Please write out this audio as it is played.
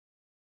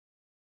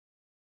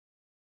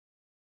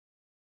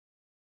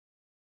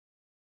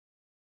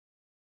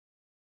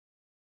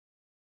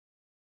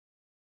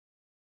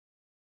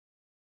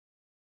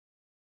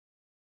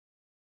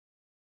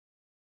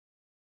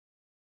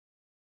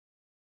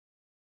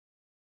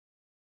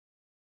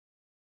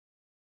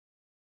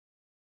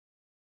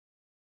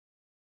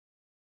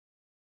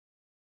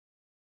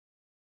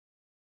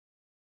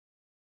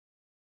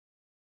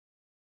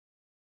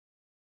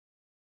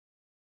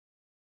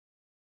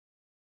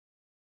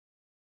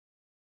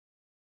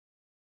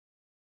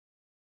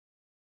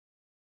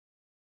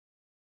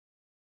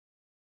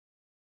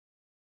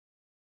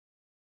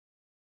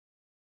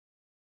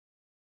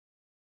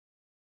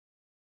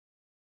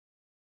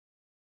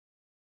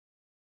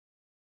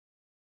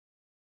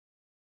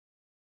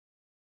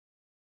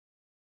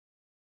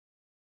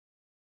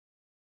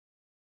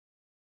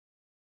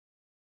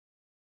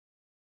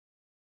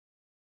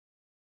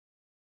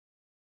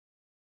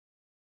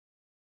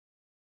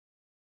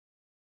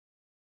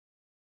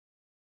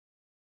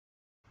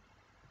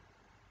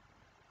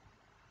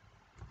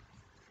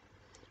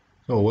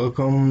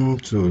Welcome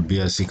to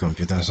B.Sc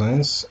Computer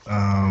Science.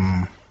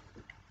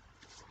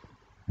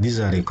 These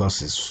are the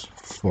courses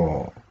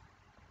for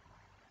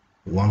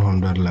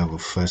 100 level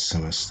first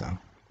semester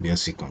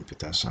B.Sc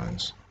Computer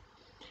Science.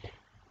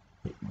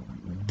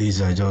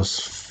 These are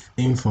just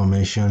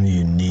information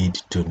you need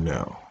to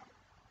know.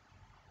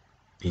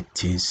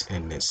 It is a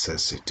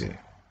necessity.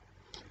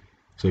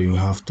 So you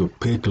have to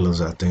pay close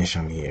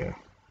attention here.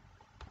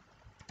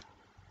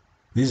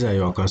 These are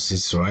your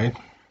courses, right?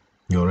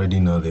 You already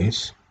know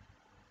this.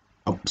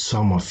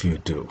 Some of you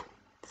do.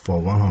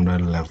 For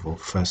 100 level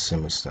first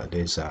semester,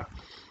 these are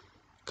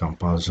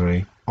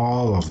compulsory.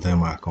 All of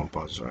them are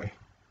compulsory,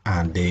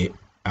 and they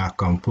are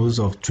composed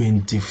of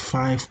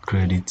 25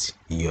 credit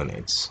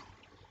units.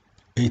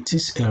 It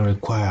is a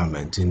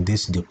requirement in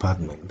this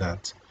department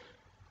that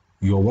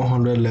your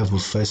 100 level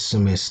first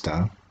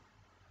semester,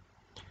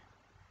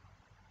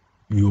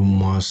 you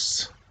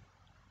must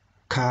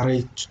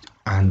carry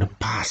and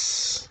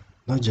pass,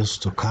 not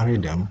just to carry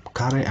them,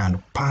 carry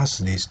and pass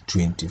these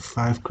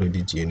 25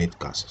 credit unit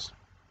courses,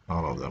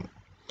 all of them.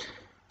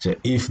 So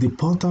if the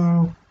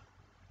portal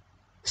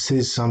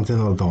says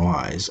something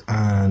otherwise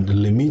and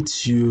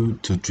limits you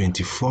to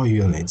 24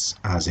 units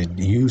as it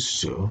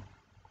used to,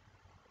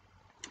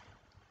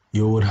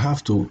 you would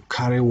have to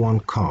carry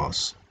one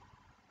course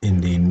in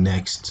the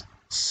next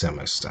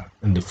semester,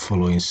 in the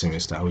following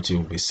semester, which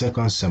will be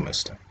second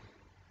semester,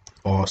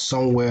 or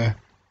somewhere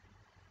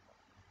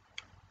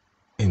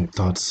in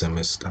third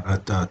semester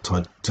at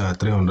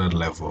 300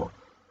 level,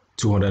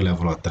 200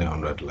 level, or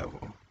 300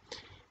 level.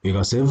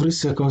 Because every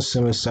second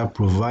semester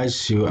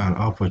provides you an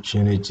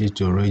opportunity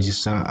to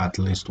register at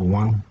least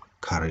one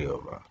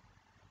carryover.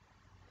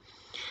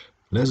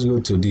 Let's go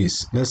to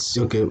this.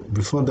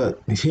 Before that,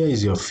 here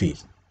is your fee.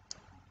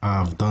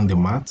 I've done the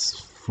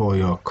maths. For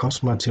your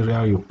course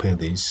material, you pay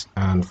this,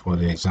 and for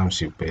the exams,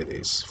 you pay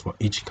this. For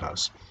each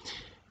course,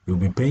 you'll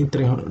be paying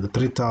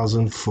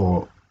 3,000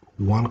 for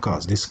one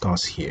course, this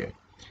course here.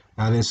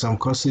 And in some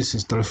courses,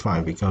 it's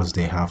 3,500 because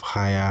they have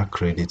higher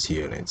credit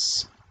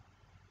units.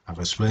 I've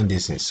explained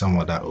this in some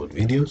other old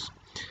videos.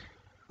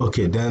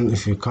 Okay, then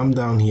if you come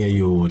down here,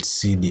 you would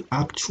see the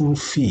actual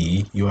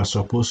fee you are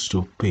supposed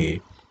to pay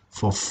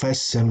for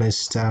first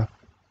semester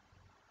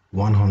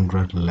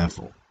 100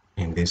 level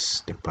in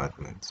this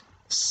department,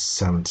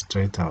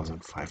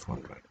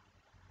 73,500.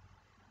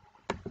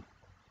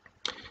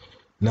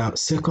 Now,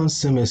 second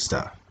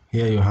semester,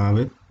 here you have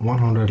it,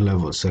 100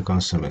 level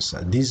second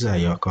semester. These are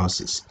your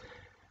courses.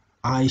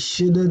 I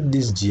shaded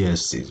these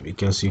GSTs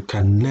because you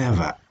can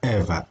never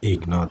ever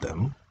ignore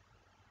them.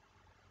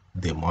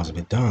 They must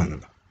be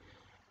done.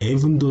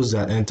 Even those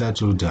that enter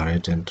through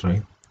direct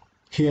entry.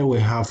 Here we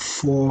have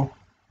 4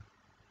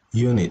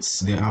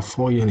 units. There are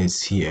 4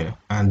 units here,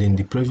 and in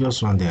the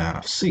previous one there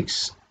are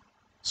 6.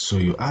 So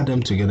you add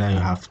them together, you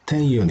have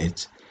 10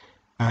 units.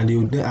 And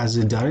you, as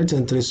a direct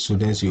entry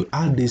students, you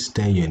add these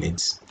 10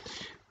 units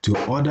to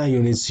other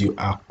units you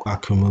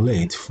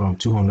accumulate from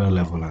 200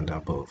 level and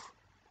above.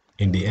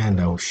 In the end,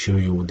 I will show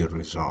you the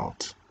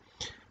result.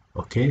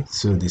 Okay,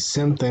 so the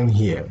same thing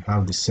here,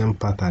 have the same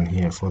pattern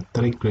here. For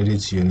 3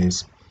 credit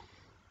units,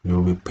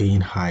 you'll be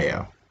paying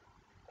higher.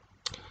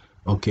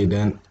 Okay,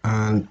 then,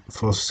 and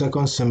for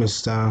second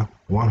semester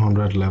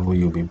 100 level,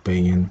 you'll be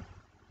paying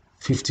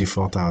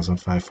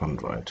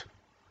 54,500.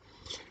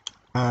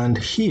 And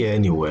here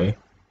anyway,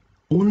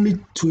 only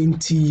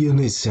 20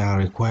 units are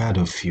required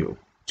of you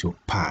to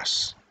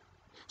pass.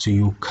 So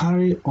you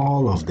carry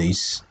all of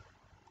this.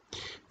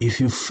 If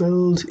you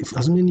failed,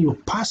 assuming you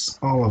pass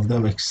all of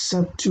them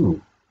except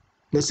 2,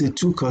 let's say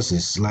 2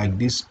 courses like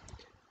this,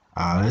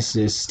 let's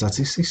say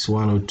statistics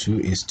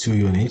 102 is 2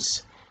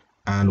 units,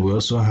 and we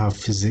also have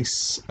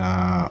physics,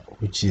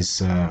 which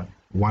is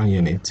 1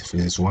 unit,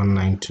 physics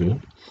 192.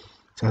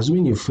 So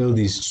assuming you fail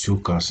these 2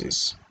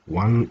 courses,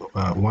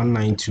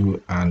 192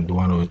 and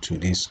 102,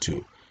 these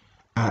 2,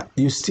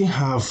 you still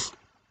have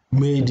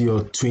made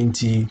your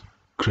 20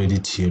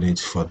 credit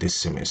units for this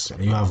semester.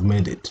 You have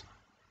made it.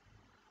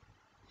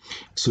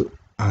 So,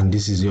 and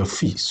this is your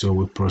fee. So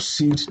we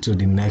proceed to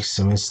the next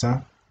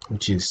semester,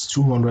 which is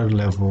 200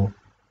 level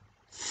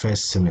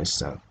first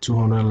semester.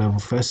 200 level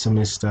first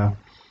semester,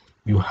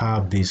 you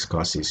have these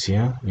courses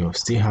here. You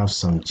still have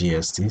some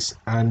GSTs,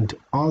 and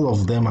all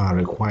of them are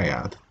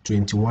required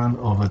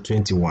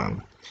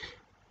 21/21.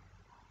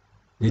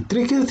 The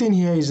tricky thing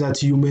here is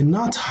that you may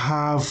not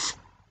have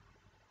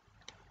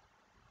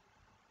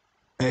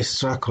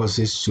extra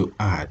courses to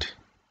add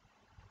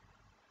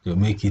to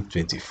make it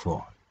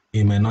 24.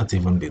 It may not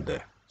even be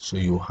there. So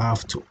you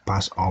have to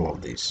pass all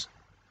of this.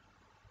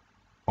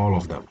 All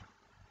of them.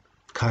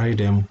 Carry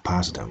them,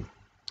 pass them.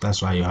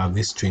 That's why you have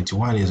this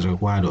 21 is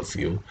required of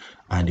you,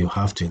 and you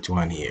have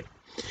 21 here.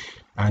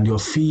 And your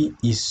fee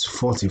is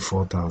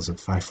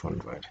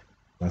 44,500.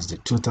 That's the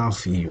total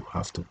fee you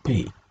have to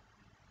pay.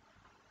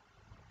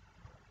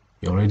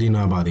 You already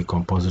know about the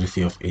compulsory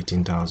fee of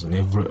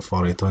 18,000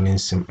 for returning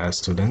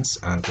students,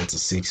 and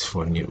 36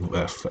 for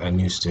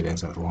new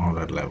students at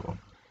 100 level.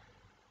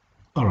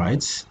 All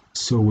right,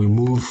 so we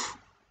move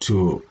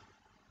to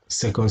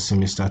second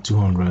semester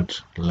 200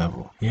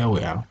 level. Here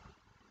we are.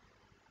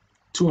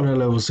 200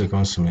 level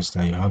second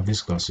semester, you have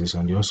these courses,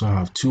 and you also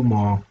have 2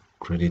 more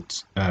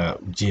credit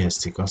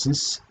GST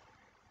courses,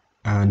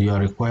 and you are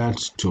required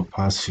to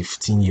pass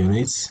 15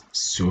 units.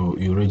 So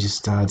you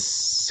registered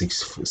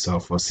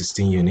for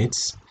 16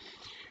 units.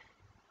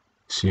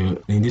 So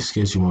in this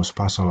case, you must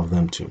pass all of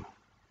them too.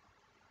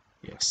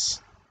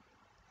 Yes.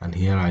 And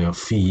here are your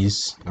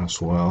fees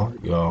as well.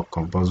 Your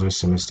compulsory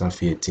semester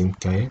fee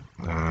 18K,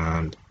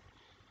 and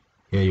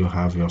here you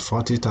have your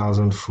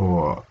 40,000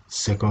 for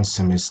second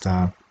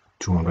semester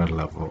 200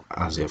 level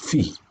as your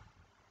fee.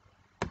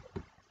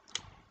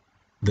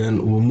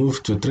 Then we'll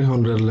move to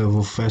 300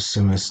 level first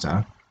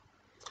semester.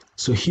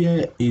 So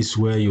here is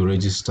where you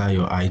register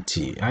your IT.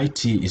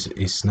 IT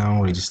is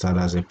now registered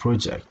as a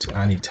project,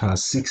 and it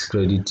has 6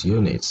 credit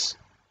units.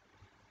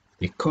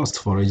 The cost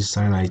for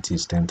registering IT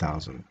is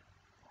 10,000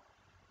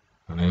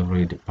 on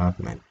every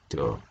department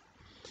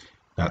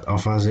that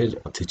offers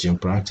it, or teaching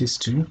practice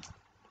too.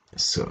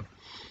 So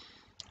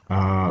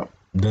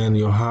then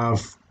you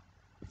have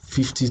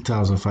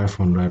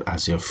 50,500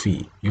 as your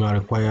fee. You are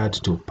required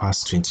to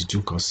pass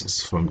 22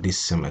 courses from this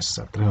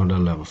semester, 300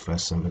 level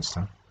first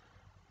semester,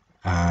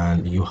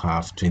 and you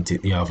have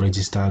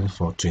registered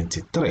for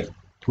 23,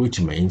 which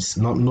means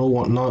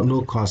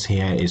no course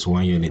here is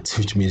 1 unit,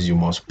 which means you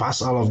must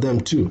pass all of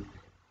them too.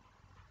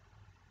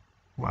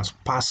 You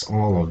must pass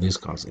all of these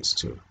courses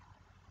too.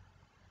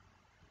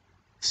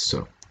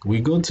 So we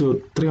go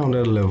to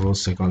 300 level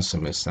second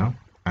semester,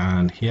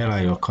 and here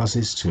are your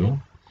courses too.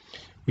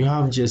 You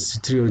have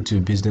just 302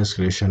 business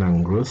creation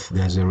and growth.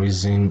 There's a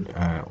reason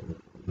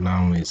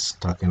NOUN is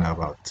talking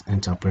about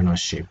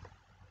entrepreneurship,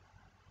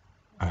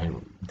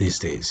 and these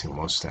days in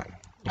most time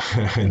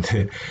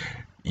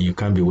you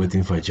can't be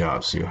waiting for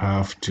jobs. You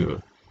have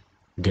to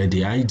get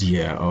the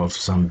idea of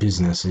some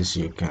businesses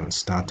you can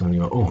start on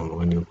your own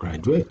when you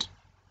graduate.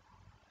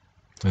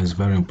 So it's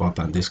very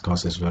important. This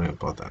course is very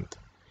important.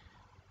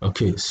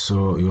 Okay,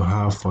 so you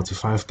have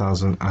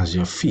 45,000 as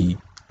your fee,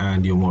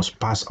 and you must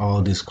pass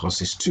all these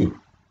courses too.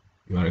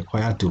 You are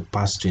required to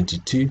pass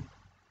 22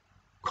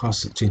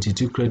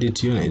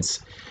 credit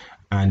units,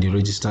 and you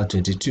register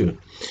 22.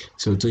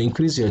 So to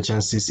increase your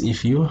chances,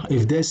 if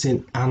there's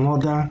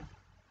another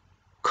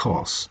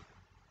course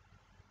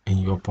in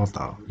your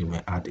portal, you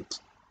may add it.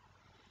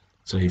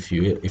 So if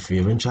you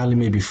eventually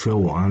maybe fail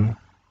one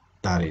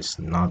that is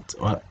not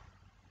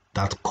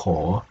that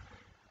core,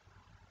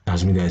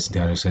 as mean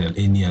there is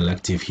any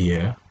elective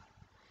here,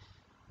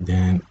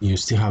 then you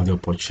still have the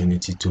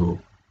opportunity to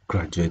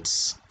graduate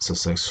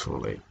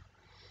successfully.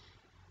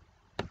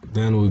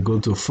 Then we go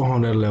to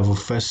 400 level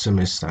first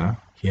semester.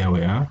 Here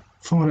we are.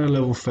 400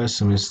 level first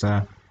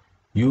semester,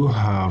 you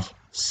have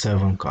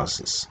 7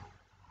 courses.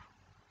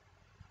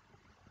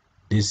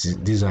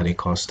 These are the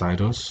course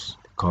titles,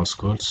 course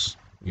codes.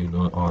 You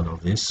know all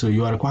of this. So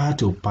you are required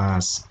to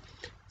pass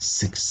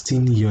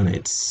 16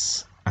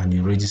 units, and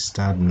you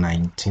registered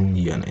 19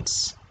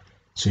 units.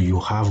 So you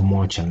have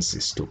more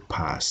chances to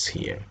pass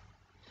here.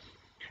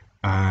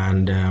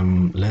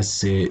 And let's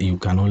say you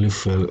can only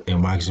fail a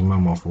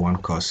maximum of 1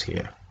 course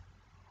here,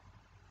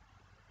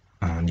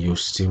 and you'll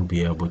still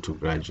be able to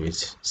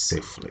graduate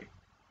safely.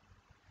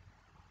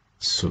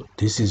 So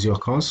this is your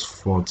course,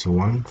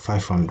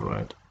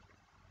 41,500.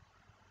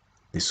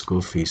 The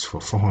school fees for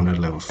 400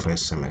 level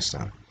first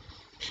semester.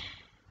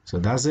 So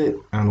that's it,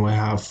 and we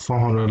have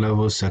 400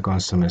 level second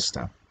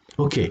semester.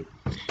 Okay,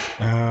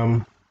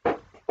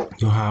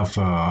 you have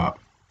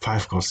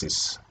 5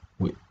 courses,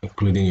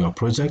 including your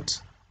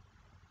project,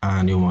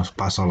 and you must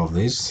pass all of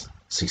these,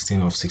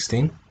 16 of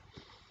 16,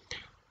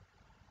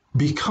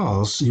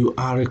 because you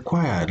are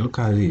required. Look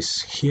at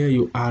this here,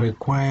 you are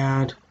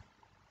required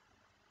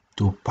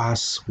to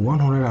pass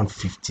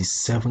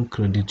 157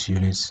 credit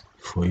units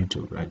for you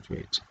to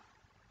graduate.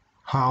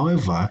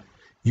 However,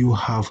 you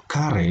have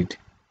carried,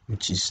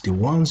 which is the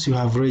ones you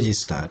have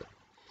registered,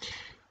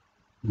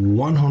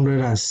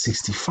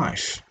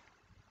 165.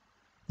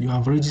 You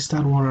have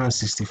registered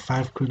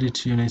 165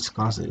 credit units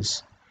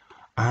courses,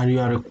 and you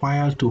are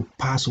required to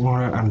pass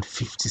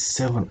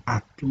 157,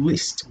 at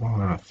least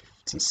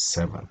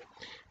 157,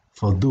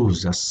 for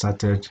those that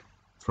started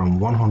from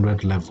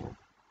 100 level.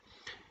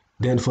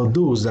 Then for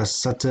those that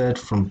started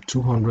from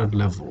 200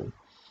 level,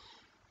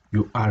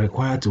 you are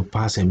required to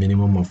pass a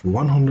minimum of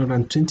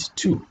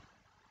 122.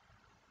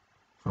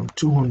 From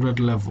 200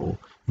 level,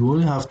 you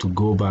only have to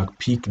go back,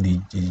 pick the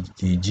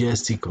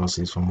GST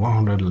courses from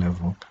 100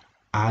 level,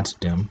 add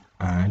them,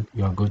 and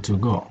you are good to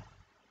go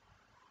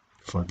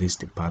for this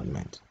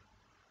department.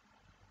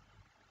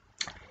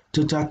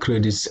 Total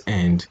credits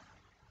earned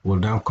will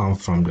now come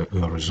from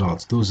your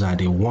results. Those are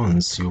the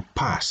ones you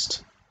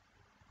passed.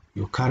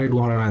 You carried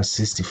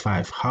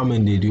 165. How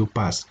many did you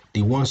pass?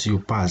 The ones you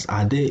passed,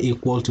 are they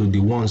equal to the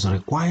ones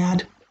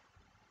required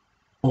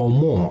or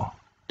more?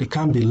 They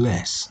can't be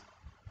less.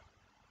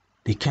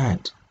 They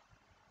can't.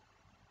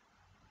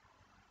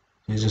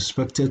 It's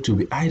expected to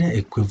be either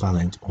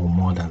equivalent or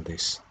more than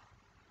this.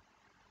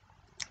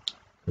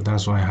 So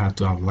that's why I had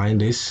to outline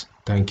this.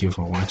 Thank you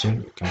for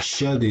watching. You can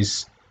share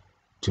this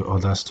to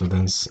other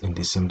students in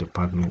the same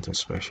department,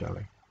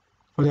 especially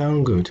for their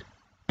own good.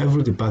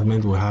 Every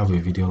department will have a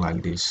video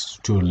like this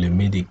to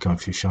limit the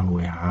confusion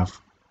we have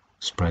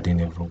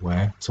spreading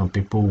everywhere. Some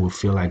people will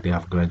feel like they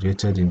have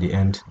graduated. In the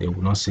end, they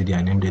will not see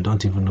their name. They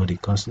don't even know the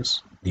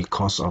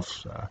cause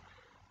of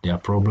their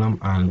problem.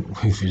 And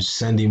if you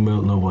send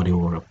email, nobody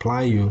will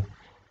reply you.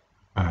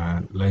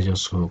 And let's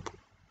just hope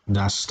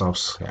that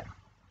stops here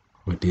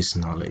with this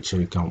knowledge, so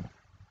you can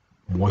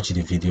watch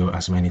the video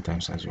as many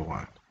times as you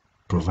want,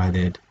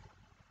 provided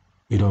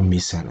you don't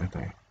miss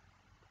anything.